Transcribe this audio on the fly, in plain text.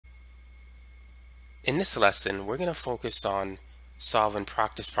In this lesson, we're going to focus on solving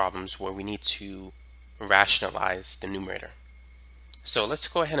practice problems where we need to rationalize the numerator. So let's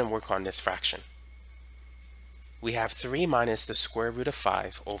go ahead and work on this fraction. We have 3 minus the square root of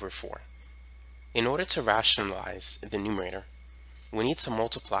 5 over 4. In order to rationalize the numerator, we need to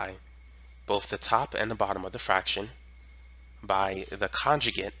multiply both the top and the bottom of the fraction by the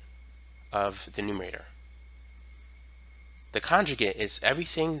conjugate of the numerator. The conjugate is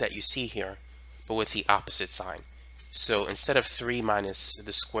everything that you see here, but with the opposite sign. So instead of 3 minus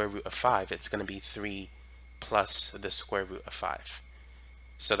the square root of 5, it's going to be 3 plus the square root of 5.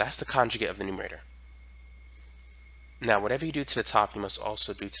 So that's the conjugate of the numerator. Now, whatever you do to the top, you must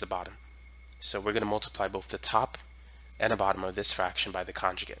also do to the bottom. So we're going to multiply both the top and the bottom of this fraction by the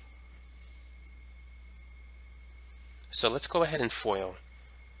conjugate. So let's go ahead and FOIL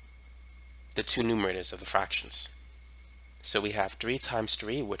the two numerators of the fractions. So we have 3 times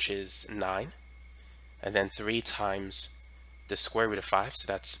 3, which is 9, and then 3 times the square root of 5,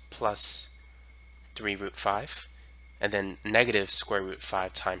 so that's plus 3 root 5, and then negative square root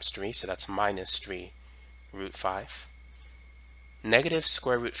 5 times 3, so that's minus 3 root 5. Negative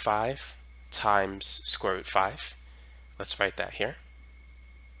square root 5 times square root 5, let's write that here.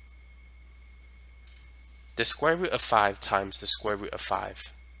 The square root of 5 times the square root of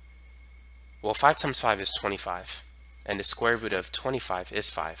 5, well, 5 times 5 is 25, and the square root of 25 is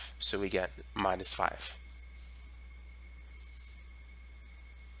 5, so we get minus 5.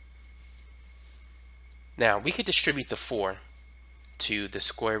 Now, we could distribute the 4 to the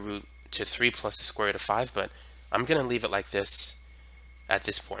square root to 3 plus the square root of 5, but I'm going to leave it like this at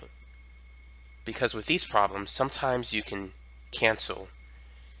this point. Because with these problems, sometimes you can cancel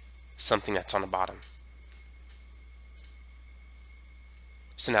something that's on the bottom.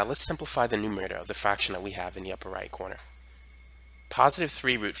 So now let's simplify the numerator of the fraction that we have in the upper right corner. Positive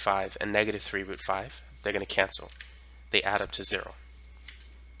 3 root 5 and negative 3 root 5, they're going to cancel. They add up to 0.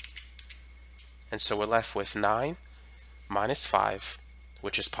 And so we're left with 9 minus 5,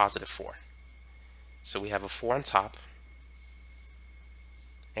 which is positive 4. So we have a 4 on top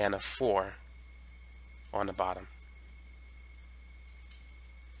and a 4 on the bottom.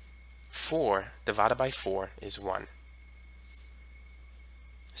 4 divided by 4 is 1.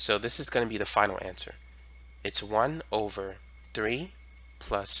 So this is going to be the final answer. It's 1 over 3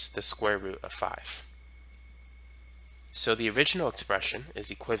 plus the square root of 5. So the original expression is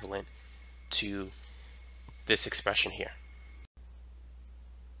equivalent to this expression here.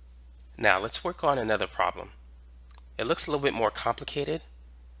 Now let's work on another problem. It looks a little bit more complicated,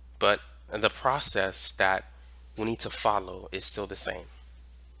 but the process that we need to follow is still the same.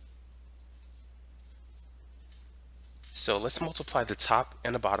 So let's multiply the top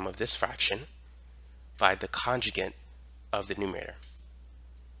and the bottom of this fraction by the conjugate of the numerator.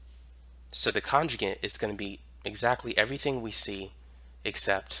 So the conjugate is going to be exactly everything we see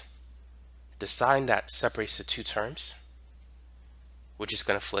except the sign that separates the two terms. We're just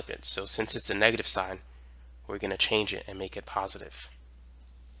going to flip it. So since it's a negative sign, we're going to change it and make it positive.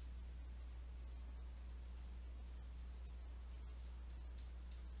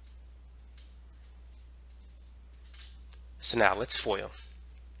 So now let's FOIL.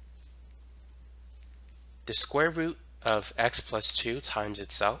 The square root of x plus 2 times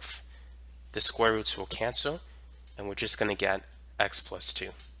itself, the square roots will cancel, and we're just going to get x plus 2.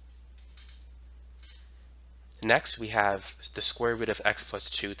 Next, we have the square root of x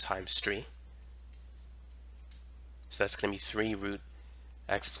plus 2 times 3. So that's going to be 3 root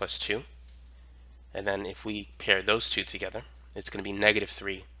x plus 2. And then if we pair those two together, it's going to be negative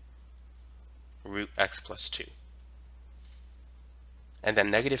 3 root x plus 2. And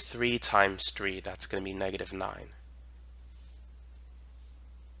then negative 3 times 3, that's going to be negative 9.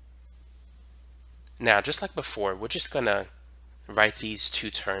 Now, just like before, we're just going to write these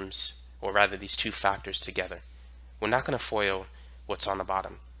two terms, or rather these two factors together. We're not going to FOIL what's on the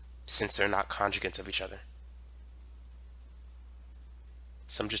bottom, since they're not conjugates of each other.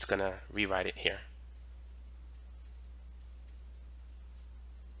 So I'm just going to rewrite it here.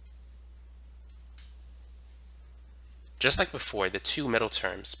 Just like before, the two middle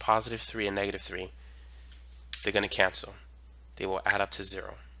terms, positive 3 and negative 3, they're going to cancel. They will add up to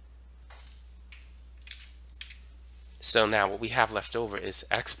 0. So now what we have left over is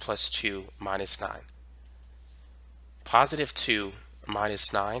x plus 2 minus 9. Positive 2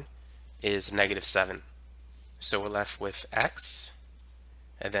 minus 9 is negative 7. So we're left with x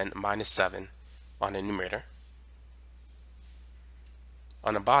and then minus 7 on the numerator.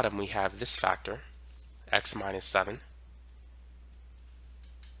 On the bottom, we have this factor, x minus 7,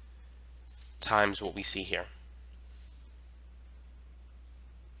 times what we see here.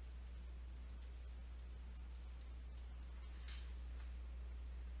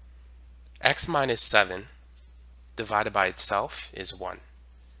 x minus 7 divided by itself is 1,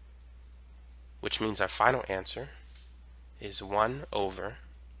 which means our final answer is 1 over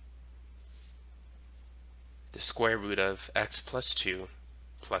the square root of x plus 2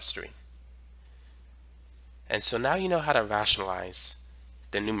 plus 3. And so now you know how to rationalize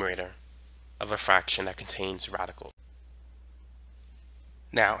the numerator of a fraction that contains radicals.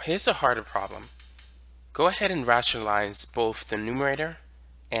 Now, here's a harder problem. Go ahead and rationalize both the numerator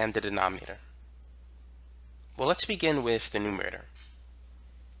and the denominator. Well, let's begin with the numerator.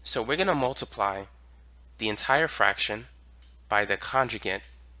 So we're going to multiply the entire fraction by the conjugate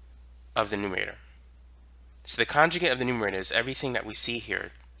of the numerator. So the conjugate of the numerator is everything that we see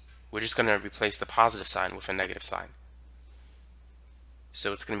here. We're just going to replace the positive sign with a negative sign.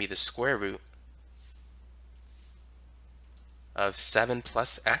 So it's going to be the square root of 7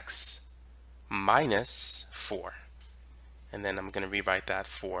 plus x minus 4. And then I'm going to rewrite that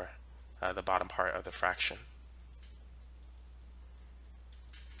for the bottom part of the fraction.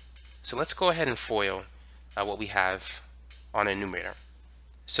 So let's go ahead and FOIL what we have on a numerator.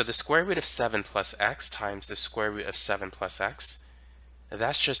 So the square root of 7 plus x times the square root of 7 plus x,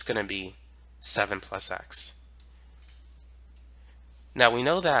 that's just going to be 7 plus x. Now we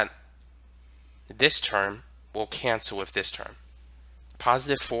know that this term will cancel with this term.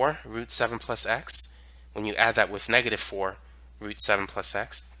 Positive 4 root 7 plus x, when you add that with negative 4 root 7 plus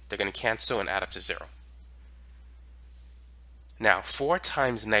x, they're going to cancel and add up to 0. Now 4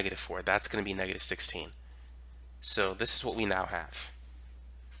 times negative 4, that's going to be negative 16. So this is what we now have.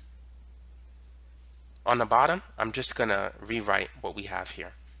 On the bottom, I'm just going to rewrite what we have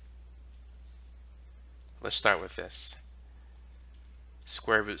here. Let's start with this.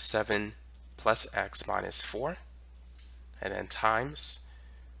 Square root 7 plus x minus 4, and then times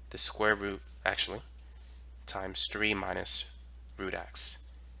the square root, times 3 minus root x.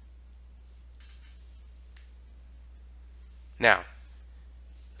 Now,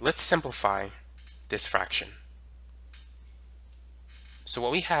 let's simplify this fraction. So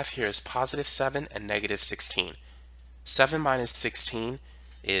what we have here is positive 7 and negative 16. 7 minus 16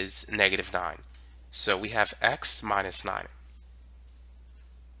 is negative 9. So we have x minus 9.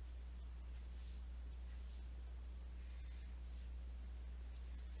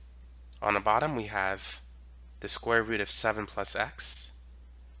 On the bottom, we have the square root of 7 plus x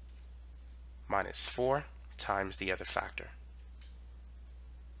minus 4 times the other factor.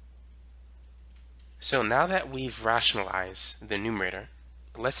 So now that we've rationalized the numerator,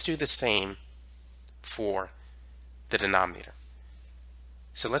 let's do the same for the denominator.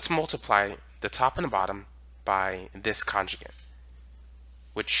 So let's multiply the top and the bottom by this conjugate,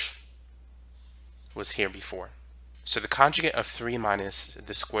 which was here before. So the conjugate of 3 minus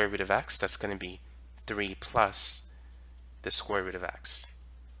the square root of x, that's going to be 3 plus the square root of x.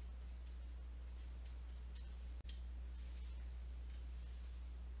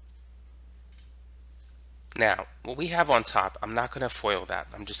 Now, what we have on top, I'm not going to FOIL that.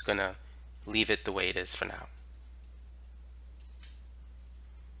 I'm just going to leave it the way it is for now.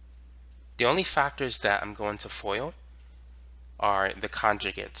 The only factors that I'm going to FOIL are the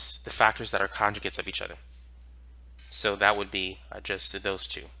conjugates, the factors that are conjugates of each other. So that would be just those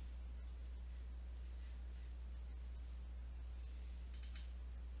two.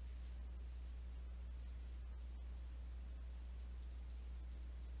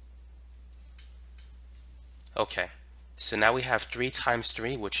 Okay, so now we have 3 times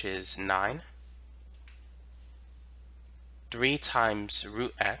 3, which is 9. 3 times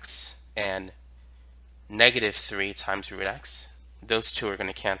root x and negative 3 times root x. Those two are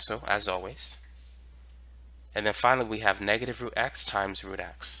going to cancel, as always. And then finally, we have negative root x times root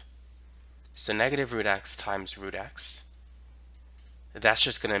x. So negative root x times root x, that's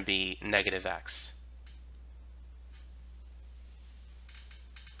just going to be negative x.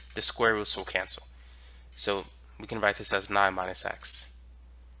 The square roots will cancel. So we can write this as 9 minus x.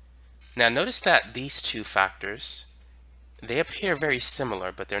 Now notice that these two factors, they appear very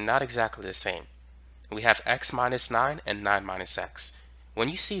similar, but they're not exactly the same. We have x minus 9 and 9 minus x. When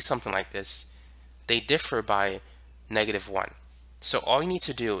you see something like this, they differ by negative 1. So all you need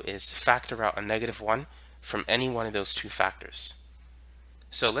to do is factor out a negative 1 from any one of those two factors.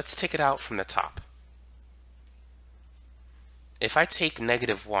 So let's take it out from the top. If I take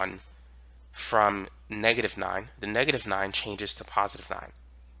negative 1 from negative 9, the negative 9 changes to positive 9.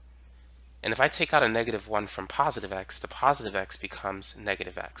 And if I take out a negative 1 from positive x, the positive x becomes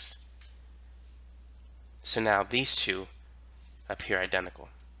negative x. So now these two appear identical.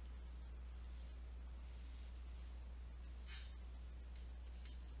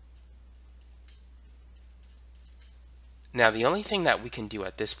 Now the only thing that we can do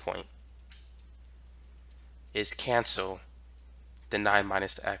at this point is cancel the 9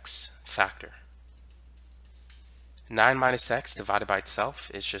 minus x factor. 9 minus x divided by itself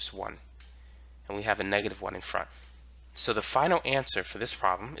is just 1, and we have a negative 1 in front. So the final answer for this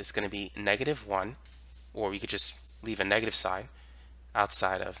problem is going to be negative 1, or we could just leave a negative sign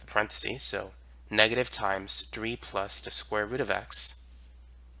outside of the parentheses. So negative times 3 plus the square root of x,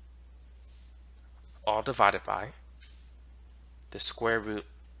 all divided by the square root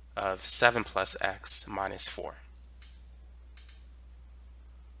of 7 plus x minus 4.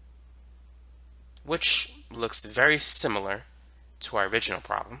 Which looks very similar to our original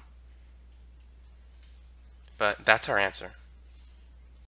problem, but that's our answer.